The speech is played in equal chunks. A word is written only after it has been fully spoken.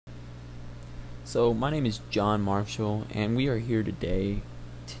So, my name is John Marshall, and we are here today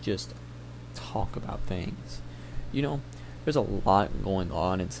to just talk about things. You know, there's a lot going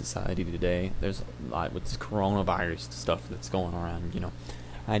on in society today. There's a lot with this coronavirus stuff that's going around.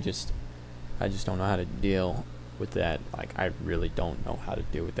 I just, I just don't know how to deal with that. Like, I really don't know how to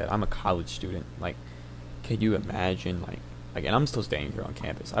deal with that. I'm a college student. Like, can you imagine? And I'm still staying here on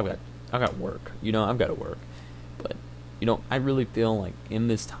campus. I've got work. I've got to work, but I really feel like in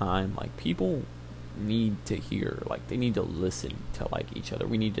this time, like people need to hear, like they need to listen to like each other.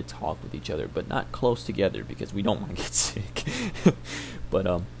 We need to talk with each other, but not close together because we don't want to get sick.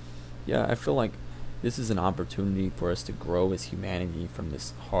 But yeah, I feel like this is an opportunity for us to grow as humanity from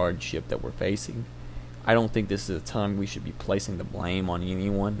this hardship that we're facing. I don't think this is a time we should be placing the blame on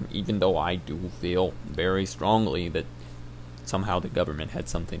anyone, even though I do feel very strongly that somehow the government had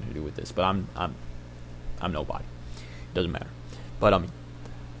something to do with this. But I'm nobody. It doesn't matter. But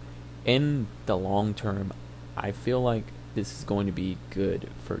in the long term, I feel like this is going to be good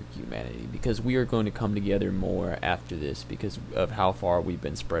for humanity because we are going to come together more after this because of how far we've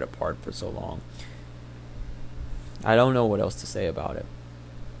been spread apart for so long. I don't know what else to say about it.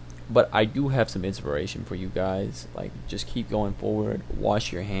 But I do have some inspiration for you guys. Like, just keep going forward.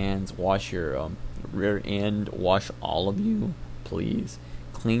 Wash your hands. Wash your rear end. Wash all of you, please.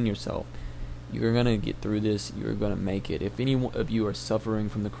 Clean yourself. You're going to get through this. You're going to make it. If any of you are suffering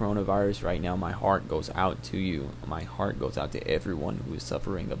from the coronavirus right now, my heart goes out to you. My heart goes out to everyone who is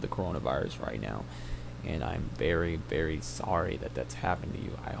suffering of the coronavirus right now. And I'm very, very sorry that that's happened to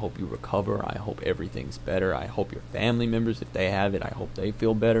you. I hope you recover. I hope everything's better. I hope your family members, if they have it, I hope they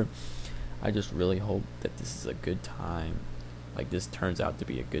feel better. I just really hope that this is a good time. Like, this turns out to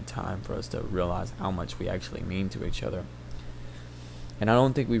be a good time for us to realize how much we actually mean to each other. And I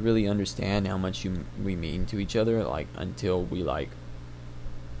don't think we really understand how much we mean to each other, like, until we,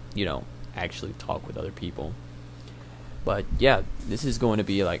 actually talk with other people. But, yeah, this is going to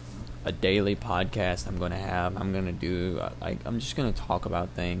be, a daily podcast I'm going to do, I'm just going to talk about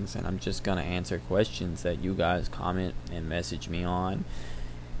things, and I'm just going to answer questions that you guys comment and message me on.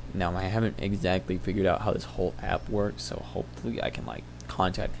 Now, I haven't exactly figured out how this whole app works, so hopefully I can,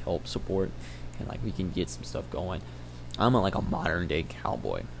 contact help support, and, we can get some stuff going. I'm a modern day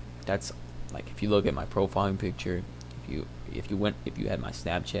cowboy. That's, if you look at my profiling picture, if you had my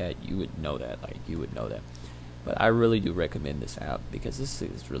Snapchat, you would know that, But I really do recommend this app because this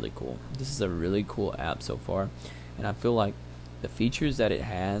is really cool. This is a really cool app so far. And I feel like the features that it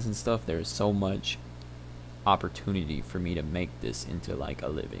has and stuff, there's so much opportunity for me to make this into a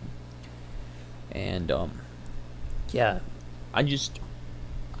living. And yeah, I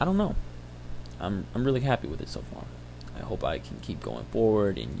don't know. I'm really happy with it so far. I hope I can keep going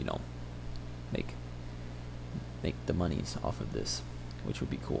forward and make the monies off of this, which would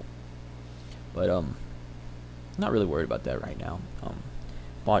be cool. But not really worried about that right now.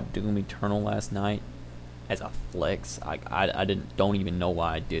 Bought Doom Eternal last night as a flex. I don't even know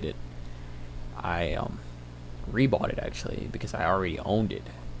why I did it. I rebought it actually because I already owned it,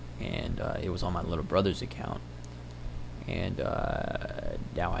 and it was on my little brother's account. And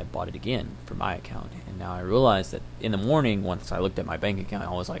now I bought it again for my account. And now I realized that in the morning, once I looked at my bank account, I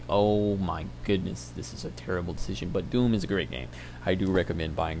was like, oh my goodness, this is a terrible decision. But Doom is a great game. I do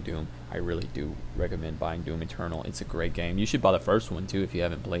recommend buying Doom. I really do recommend buying Doom Eternal. It's a great game. You should buy the first one too if you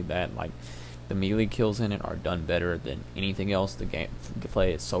haven't played that. The melee kills in it are done better than anything else. The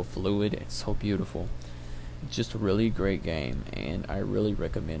gameplay is so fluid. It's so beautiful. It's just a really great game, and I really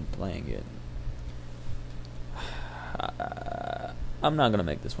recommend playing it. I'm not going to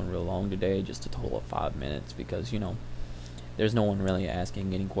make this one real long today, just a total of 5 minutes, because, there's no one really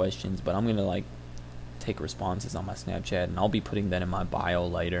asking any questions, but I'm going to, take responses on my Snapchat, and I'll be putting that in my bio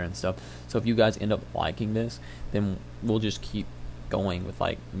later and stuff. So if you guys end up liking this, then we'll just keep going with,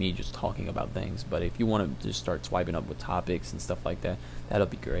 me just talking about things. But if you want to just start swiping up with topics and stuff like that, that'll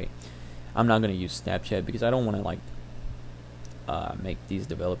be great. I'm not going to use Snapchat because I don't want to, make these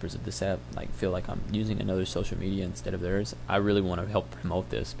developers of this app feel like I'm using another social media instead of theirs. I really want to help promote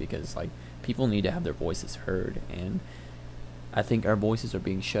this because people need to have their voices heard, and I think our voices are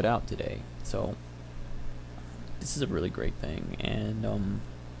being shut out today. So this is a really great thing. And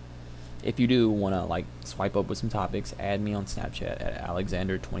if you do want to swipe up with some topics, add me on Snapchat at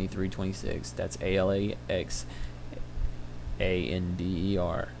Alexander2326. That's ALAXANDER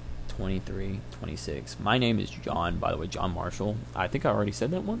 2326. My name is John, by the way, John Marshall. I think I already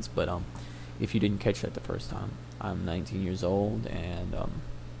said that once, but if you didn't catch that the first time, I'm 19 years old, and I'm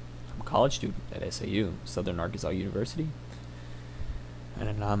a college student at SAU, Southern Arkansas University,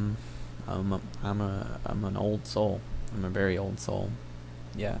 and I'm an old soul. I'm a very old soul.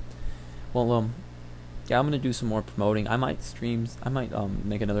 Yeah. Well, yeah, I'm gonna do some more promoting. I might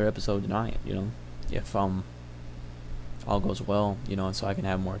make another episode tonight. If all goes well, and so I can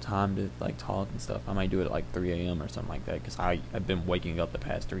have more time to like talk and stuff. I might do it at like 3 a.m. or something like that, because I've been waking up the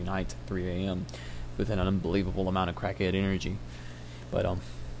past 3 nights at 3 a.m. with an unbelievable amount of crackhead energy. But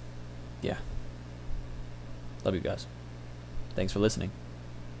yeah, love you guys. Thanks for listening.